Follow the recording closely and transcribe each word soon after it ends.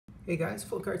Hey guys,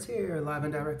 Fultoncards here, live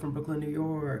and direct from Brooklyn, New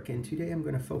York, and today I'm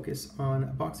going to focus on a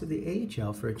box of the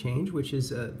AHL for a change, which is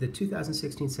the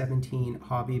 2016-17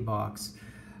 hobby box.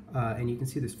 And you can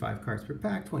see there's 5 cards per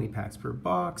pack, 20 packs per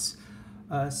box.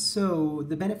 So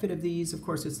the benefit of these, of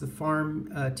course, it's the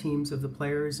farm teams of the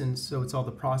players, and so it's all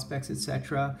the prospects,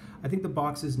 etc. I think the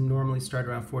boxes normally start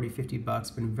around 40-50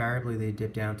 bucks, but invariably they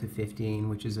dip down to 15,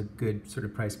 which is a good sort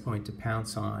of price point to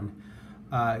pounce on.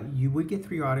 You would get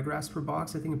 3 autographs per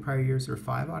box. I think in prior years there were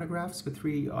 5 autographs, but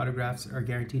 3 autographs are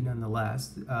guaranteed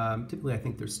nonetheless. Typically I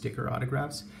think they're sticker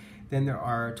autographs. Then there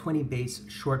are 20 base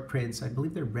short prints. I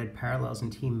believe they're red parallels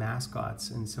and team mascots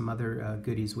and some other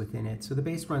goodies within it. So the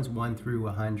base runs 1 through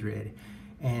 100.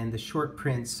 And the short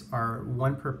prints are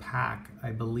 1 per pack,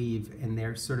 I believe, and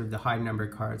they're sort of the high number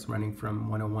cards running from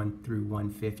 101 through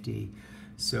 150.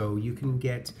 So you can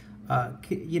get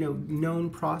known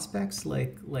prospects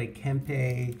like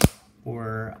Kempe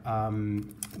or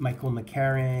Michael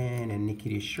McCarron and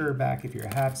Nikita Sherbak if you're a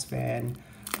Habs fan,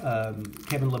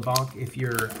 Kevin LeBlanc if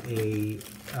you're a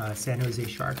San Jose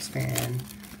Sharks fan,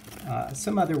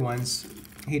 some other ones,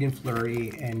 Hayden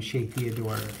Fleury and Shea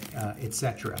Theodore,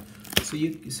 etc.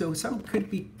 So some could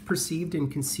be perceived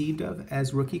and conceived of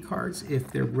as rookie cards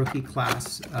if their rookie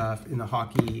class in the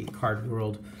hockey card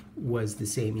world was the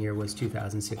same year, was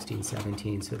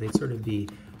 2016-17. So they'd sort of be,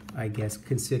 I guess,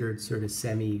 considered sort of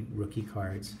semi-rookie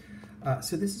cards.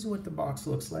 So this is what the box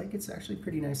looks like. It's actually a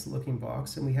pretty nice looking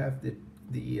box, and we have the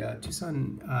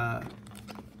Tucson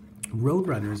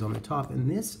Roadrunners on the top,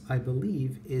 and this, I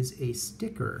believe, is a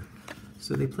sticker.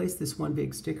 So they placed this one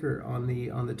big sticker on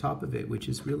the top of it, which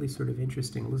is really sort of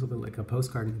interesting, a little bit like a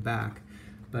postcard in the back.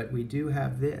 But we do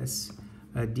have this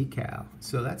decal,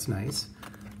 so that's nice.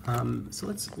 So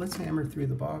let's hammer through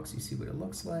the box. You see what it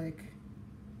looks like.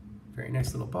 Very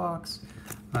nice little box.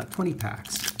 20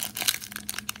 packs.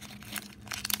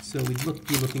 So we'd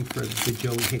be looking for the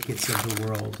Joe Hickett's of the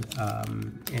world,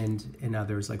 and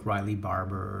others like Riley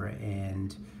Barber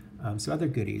and some other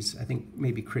goodies. I think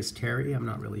maybe Chris Terry. I'm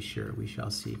not really sure. We shall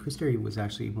see. Chris Terry was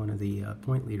actually one of the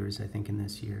point leaders, I think, in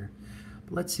this year.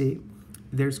 But let's see.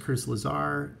 There's Chris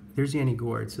Lazar. There's Yanni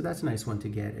Gourde. So that's a nice one to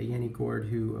get. A Yanni Gourde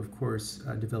who, of course,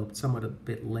 developed somewhat a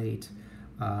bit late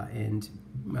and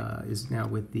is now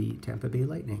with the Tampa Bay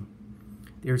Lightning.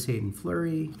 There's Hayden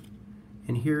Fleury.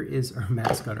 And here is our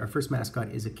mascot. Our first mascot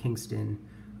is a Kingston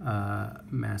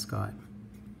mascot.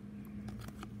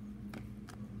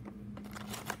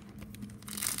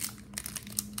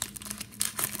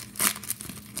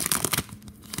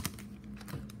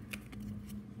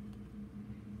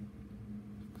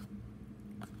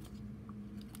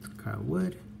 Kyle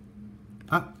Wood.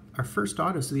 Our first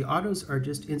auto. So the autos are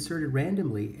just inserted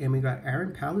randomly, and we got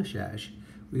Aaron Palaszczuk.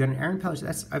 We got an Aaron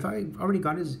Palaszczuk. I've already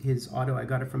got his auto. I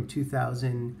got it from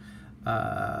 2000.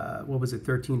 What was it?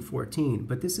 13-14.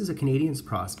 But this is a Canadiens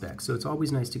prospect, so it's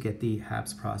always nice to get the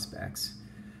Habs prospects.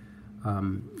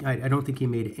 I don't think he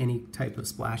made any type of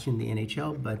splash in the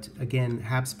NHL, but again,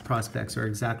 Habs prospects are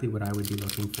exactly what I would be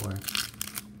looking for.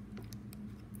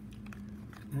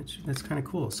 That's kind of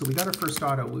cool. So we got our first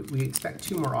auto. We expect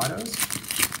 2 more autos.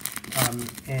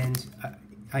 And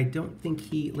I don't think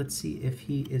let's see if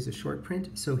he is a short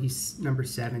print. So he's number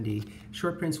 70.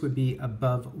 Short prints would be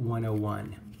above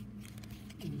 101.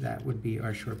 That would be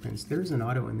our short prints. There's an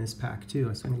auto in this pack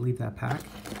too. So I'm going to leave that pack.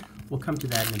 We'll come to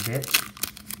that in a bit.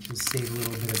 Just save a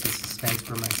little bit of the suspense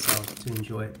for myself to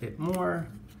enjoy it a bit more.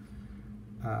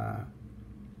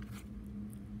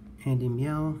 Andy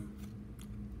Miele.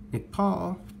 Nick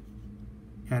Paul,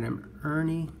 Adam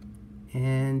Ernie,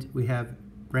 and we have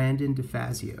Brandon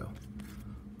DeFazio,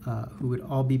 who would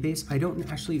all be base. I don't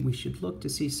actually, we should look to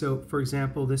see. So, for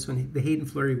example, this one, the Hayden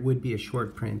Fleury would be a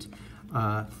short print.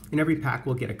 In every pack,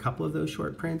 we'll get a couple of those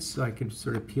short prints, so I can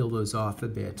sort of peel those off a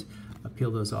bit, peel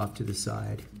those off to the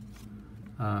side.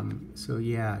 So,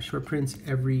 yeah, short prints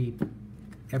every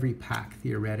pack,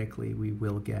 theoretically, we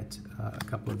will get a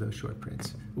couple of those short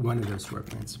prints. One of those short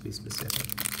prints, to be specific.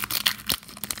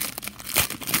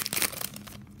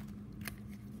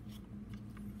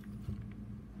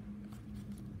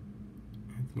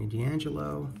 Anthony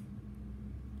D'Angelo,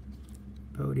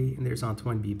 Bodie, and there's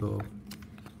Antoine Bibeau.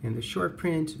 And the short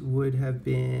print would have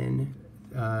been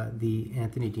the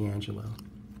Anthony D'Angelo.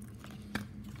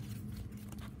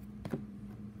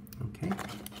 Okay.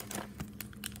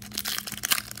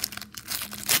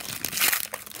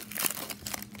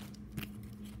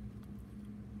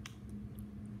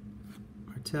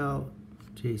 Martel,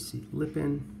 J.C.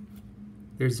 Lippin.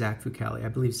 There's Zach Fucale. I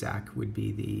believe Zach would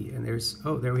be the, and there's,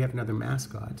 oh, there we have another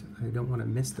mascot. I don't want to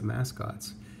miss the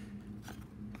mascots.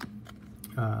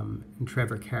 and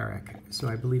Trevor Carrick. So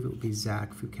I believe it would be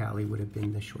Zach Fucale would have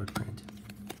been the short print.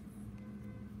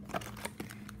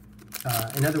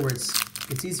 In other words,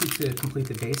 it's easy to complete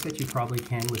the base set. You probably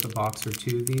can with a box or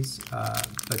two of these,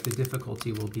 but the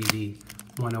difficulty will be the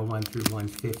 101 through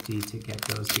 150 to get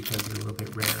those because they're a little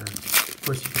bit rarer. Of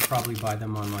course, you could probably buy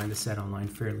them online, the set online,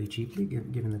 fairly cheaply,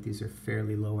 given that these are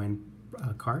fairly low-end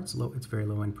cards. It's very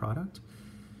low-end product.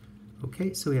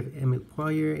 Okay, so we have Emile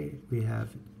Poirier, we have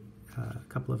a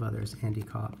couple of others, Andy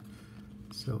Kopp.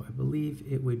 So I believe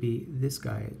it would be this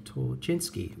guy,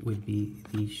 Tolchinsky, would be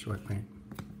the short print.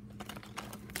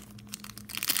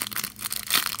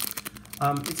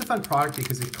 It's a fun product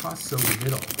because it costs so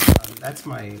little. That's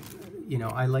my,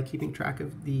 I like keeping track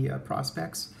of the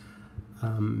prospects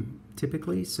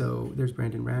typically. So there's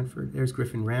Brandon Ranford, there's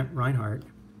Griffin Reinhardt,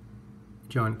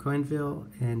 John Coinville,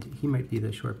 and he might be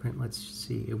the short print. Let's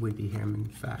see, it would be him in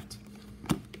fact.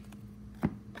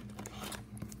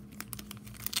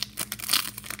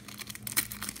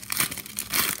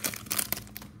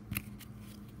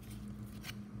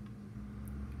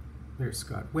 There's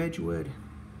Scott Wedgwood,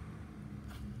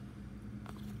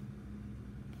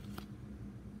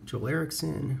 Joel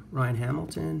Eriksson, Ryan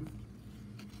Hamilton,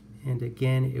 and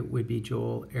again it would be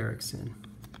Joel Eriksson.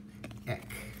 Eck.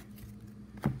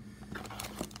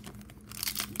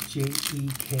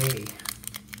 J-E-K.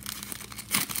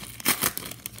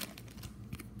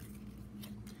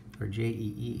 Or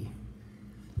J-E-E.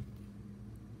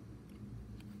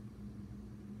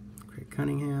 Craig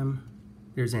Cunningham.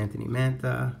 There's Anthony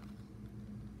Mantha.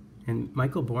 And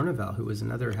Michael Bourneval, who was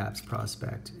another Habs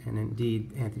prospect, and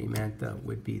indeed Anthony Mantha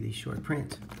would be the short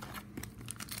print.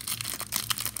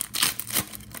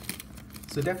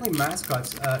 So definitely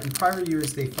mascots. In prior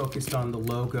years, they focused on the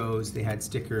logos. They had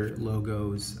sticker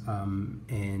logos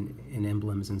and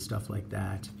emblems and stuff like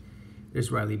that. There's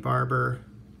Riley Barber,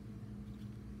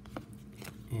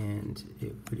 and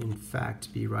it would in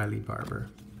fact be Riley Barber.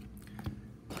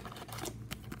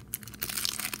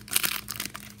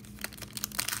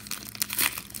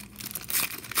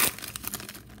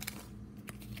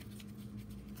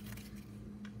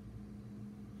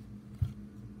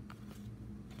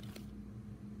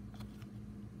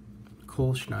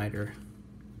 Cole Schneider,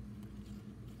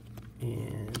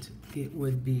 and it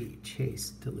would be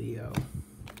Chase DeLeo.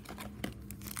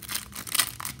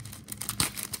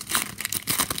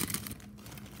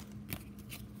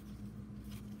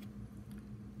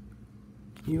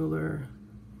 Mueller,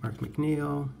 Mark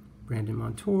McNeil, Brandon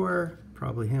Montour,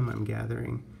 probably him I'm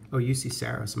gathering. Oh, UC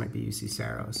Saros, might be UC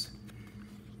Saros.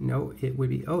 No, it would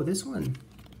be, oh, this one.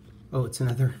 Oh, it's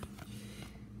another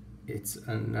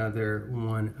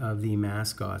one of the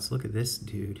mascots. Look at this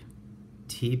dude,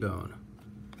 T-Bone.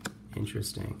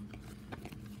 Interesting.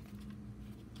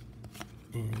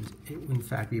 And it would in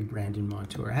fact be Brandon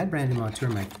Montour. I had Brandon Montour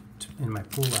in my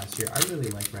pool last year. I really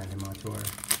like Brandon Montour.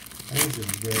 I think he's a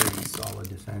very solid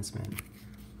defenseman.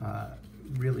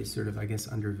 Really sort of, I guess,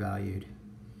 undervalued.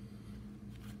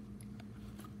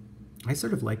 I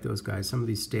sort of like those guys, some of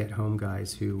these stay-at-home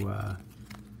guys who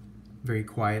very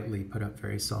quietly put up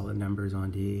very solid numbers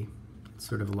on D. It's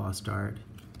sort of a lost art.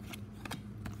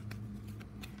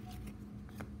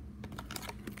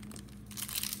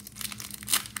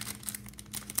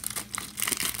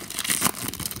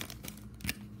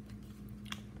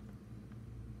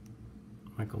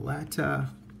 Michael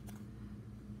Latta.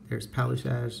 There's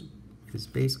Palishaj, his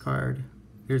base card.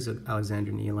 Here's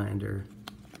Alexander Nylander.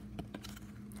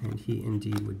 And he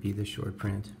indeed would be the short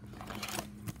print.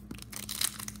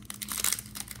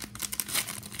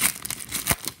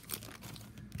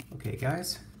 Okay,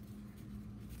 guys,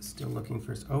 still looking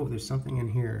for, oh, there's something in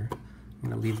here. I'm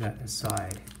gonna leave that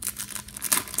aside.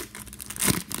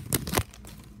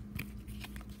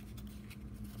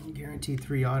 Guaranteed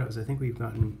 3 autos. I think we've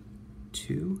gotten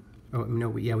 2. Oh,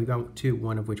 no, yeah, we got 2,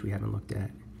 one of which we haven't looked at.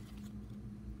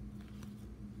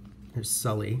 There's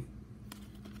Sully.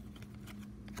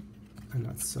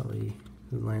 Not Sully,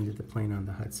 who landed the plane on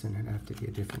the Hudson. It'd have to be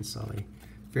a different Sully.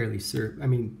 Fairly certain. I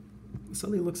mean,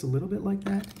 Sully looks a little bit like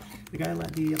that. The guy,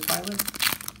 the pilot.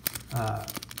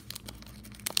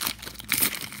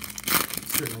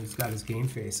 Certainly, he's got his game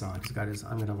face on. He's got his.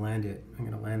 I'm gonna land it. I'm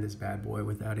gonna land this bad boy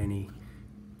without any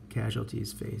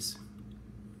casualties face.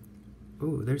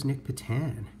 Oh, there's Nick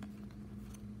Patan.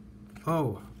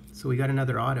 Oh, so we got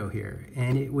another auto here,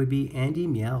 and it would be Andy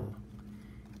Miele.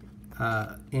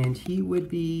 And he would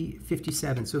be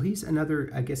 57. So he's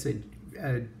another, I guess, a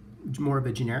more of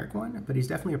a generic one, but he's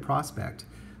definitely a prospect,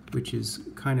 which is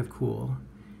kind of cool.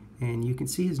 And you can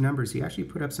see his numbers. He actually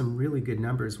put up some really good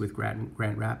numbers with Grand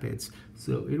Rapids.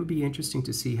 So it'll be interesting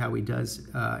to see how he does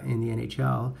in the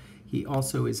NHL. He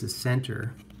also is a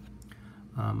center.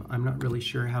 I'm not really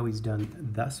sure how he's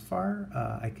done thus far.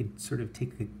 I could sort of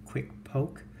take a quick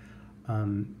poke.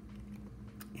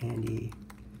 Andy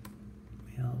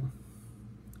Miele,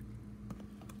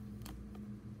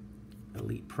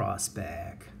 elite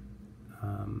prospect.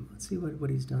 Let's see what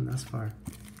he's done thus far.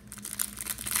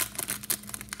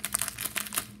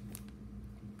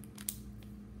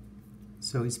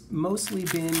 So he's mostly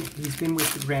been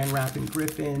with the Grand Rapids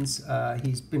Griffins.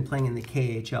 He's been playing in the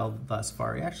KHL thus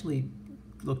far. He actually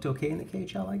looked okay in the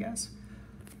KHL, I guess.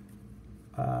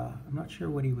 I'm not sure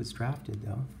what he was drafted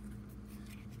though.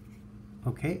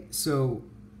 Okay, so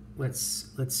let's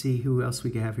see who else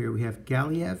we have here. We have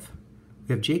Galiev.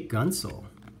 We have Jake Gunsel.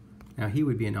 Now he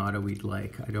would be an auto we'd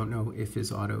like. I don't know if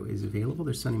his auto is available.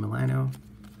 There's Sonny Milano.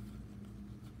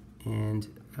 And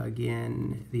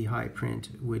again, the high print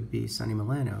would be Sonny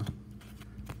Milano.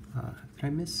 Did I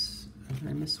miss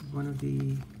one of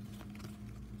the?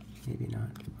 Maybe not.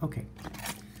 Okay.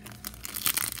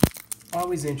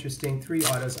 Always interesting. 3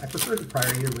 autos. I prefer the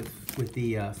prior year with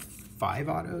the 5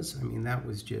 autos. I mean, that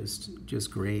was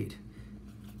just great.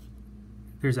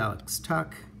 There's Alex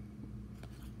Tuck.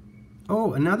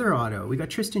 Oh, another auto. We got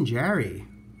Tristan Jarry.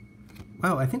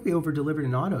 Wow, I think we over-delivered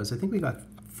in autos. I think we got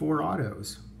 4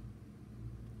 autos.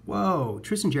 Whoa,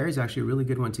 Tristan Jarry's actually a really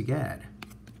good one to get.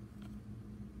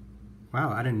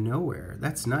 Wow, out of nowhere.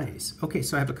 That's nice. Okay,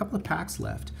 so I have a couple of packs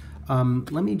left.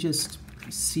 Let me just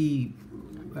see.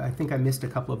 I think I missed a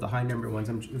couple of the high number ones.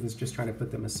 I was just trying to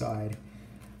put them aside.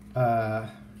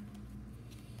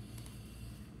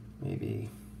 Maybe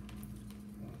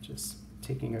just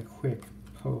taking a quick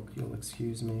poke, you'll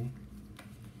excuse me.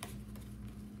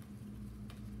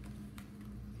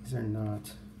 These are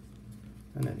not,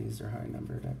 none of these are high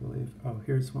numbered, I believe. Oh,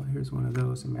 here's one of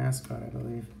those, a Mascot, I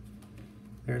believe.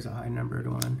 There's a high numbered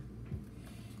one.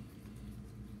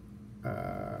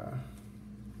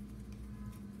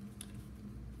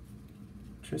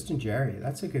 Tristan Jarry,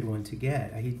 that's a good one to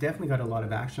get. He definitely got a lot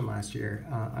of action last year.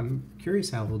 I'm curious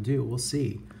how we'll do. We'll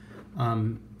see.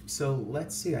 So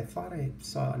let's see. I thought I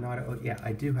saw an auto. Oh, yeah,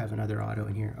 I do have another auto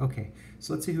in here. Okay,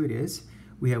 so let's see who it is.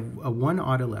 We have one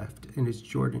auto left, and it's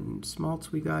Jordan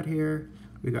Smaltz we got here.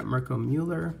 We got Mirko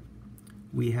Mueller.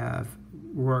 We have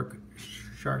Rourke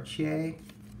Chartier.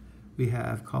 We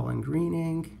have Colin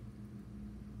Greening.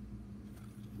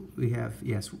 We have,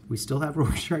 yes, we still have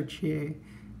Rourke Chartier.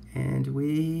 And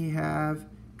we have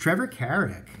Trevor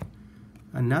Carrick,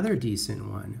 another decent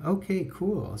one. Okay,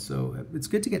 cool. So it's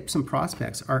good to get some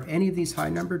prospects. Are any of these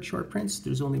high-numbered short prints?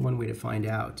 There's only one way to find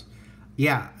out.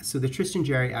 Yeah, so the Tristan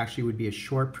Jarry actually would be a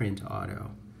short print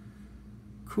auto.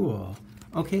 Cool.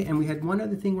 Okay, and we had one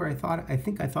other thing where I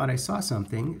think I thought I saw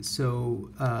something. So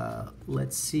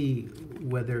let's see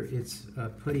whether it's a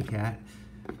Putty Cat.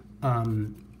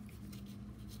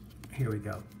 Here we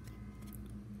go.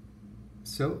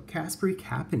 So Kasperi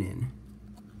Kapanen.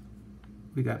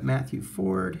 We got Matthew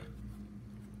Ford,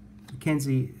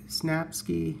 Mackenzie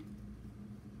Snapsky.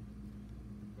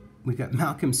 We got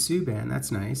Malcolm Subban,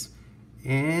 that's nice.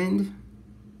 And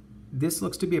this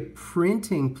looks to be a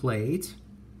printing plate.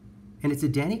 And it's a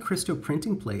Danny Cristo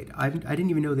printing plate. I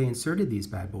didn't even know they inserted these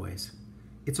bad boys.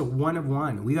 It's a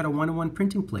 1-of-1. We got a 1-of-1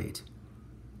 printing plate.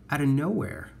 Out of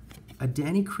nowhere. A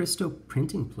Danny Cristo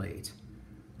printing plate.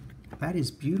 That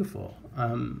is beautiful.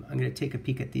 I'm going to take a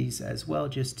peek at these as well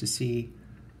just to see.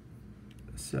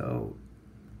 So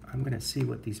I'm going to see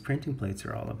what these printing plates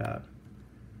are all about.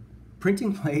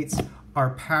 Printing plates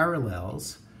are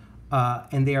parallels,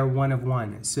 and they are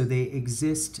 1-of-1. So they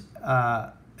exist,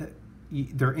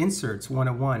 they're inserts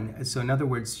 1-of-1. So in other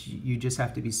words, you just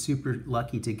have to be super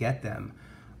lucky to get them.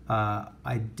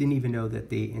 I didn't even know that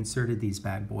they inserted these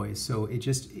bad boys. So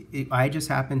I just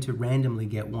happened to randomly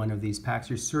get one of these packs.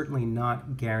 You're certainly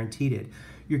not guaranteed it.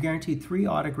 You're guaranteed 3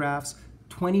 autographs,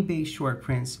 20 base short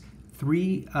prints,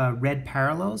 3 red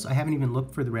parallels. I haven't even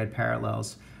looked for the red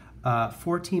parallels.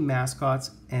 14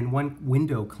 mascots and 1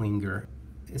 window clinger,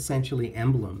 essentially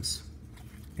emblems.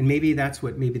 And maybe that's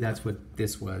what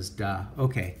this was. Duh.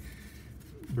 Okay.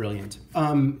 Brilliant.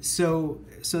 So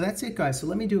that's it, guys. So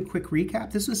let me do a quick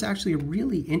recap. This was actually a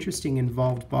really interesting,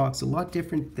 involved box, a lot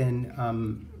different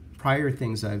than prior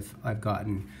things I've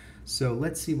gotten. So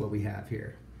let's see what we have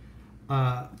here.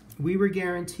 We were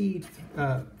guaranteed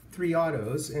 3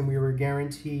 autos, and we were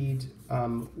guaranteed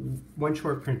 1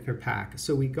 short print per pack.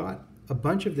 So we got a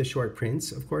bunch of the short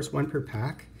prints, of course, 1 per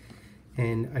pack,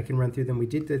 and I can run through them. We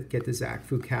did get the Zach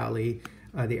Fucali,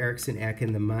 the Eriksson Ek,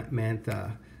 and the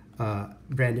Mantha.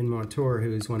 Brandon Montour,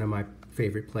 who is one of my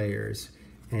favorite players,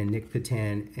 and Nick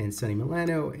Patan and Sonny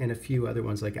Milano, and a few other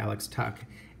ones like Alex Tuck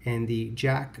and the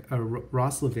Jack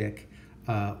Roslovic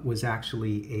was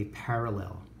actually a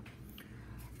parallel.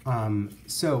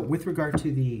 So with regard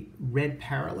to the red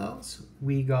parallels,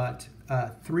 we got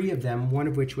 3 of them, one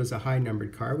of which was a high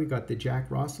numbered card. We got the Jack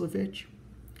Roslovic,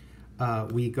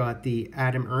 we got the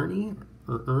Adam Erne,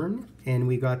 and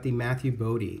we got the Matthew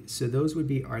Bodie. So those would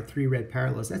be our 3 red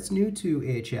parallels. That's new to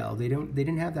AHL. They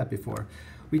didn't have that before.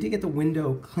 We did get the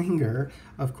window clinger,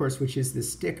 of course, which is the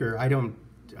sticker. I don't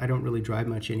really drive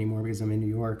much anymore because I'm in New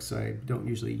York, so I don't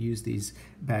usually use these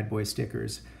bad boy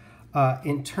stickers.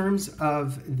 In terms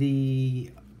of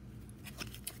the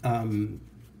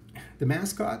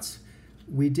mascots,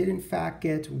 we did in fact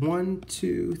get 1,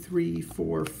 2, 3,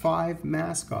 4, 5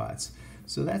 mascots.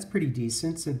 So that's pretty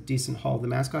decent. It's a decent haul of the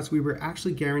mascots. We were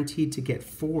actually guaranteed to get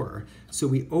 4, so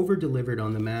we over-delivered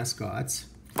on the mascots.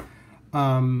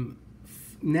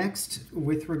 Next,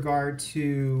 with regard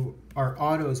to our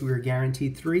autos, we were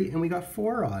guaranteed 3, and we got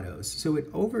 4 autos. So it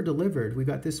over-delivered. We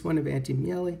got this one of Andy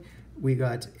Miele. We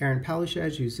got Aaron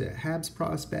Palashaj, who's a Habs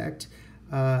prospect.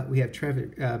 We have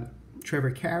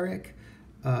Trevor Carrick.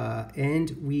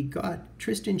 And we got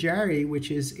Tristan Jarry,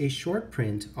 which is a short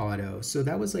print auto. So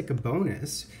that was like a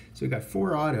bonus. So we got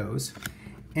 4 autos.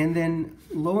 And then,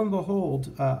 lo and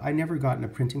behold, I never gotten a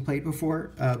printing plate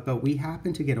before, but we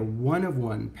happened to get a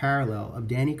 1-of-1 parallel of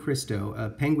Danny Cristo, a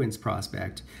Penguins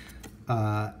prospect.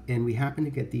 And we happened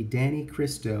to get the Danny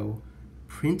Cristo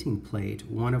printing plate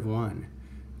 1-of-1.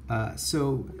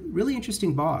 So really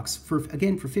interesting box.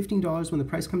 Again, for $15, when the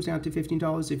price comes down to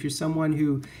 $15, if you're someone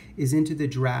who is into the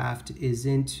draft, is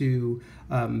into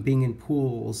being in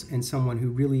pools, and someone who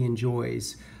really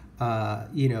enjoys,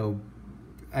 you know,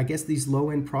 I guess these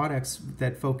low-end products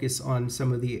that focus on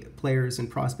some of the players and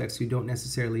prospects who don't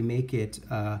necessarily make it,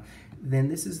 then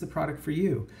this is the product for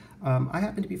you. I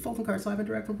happen to be Fultoncards live and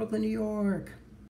direct from Brooklyn, New York.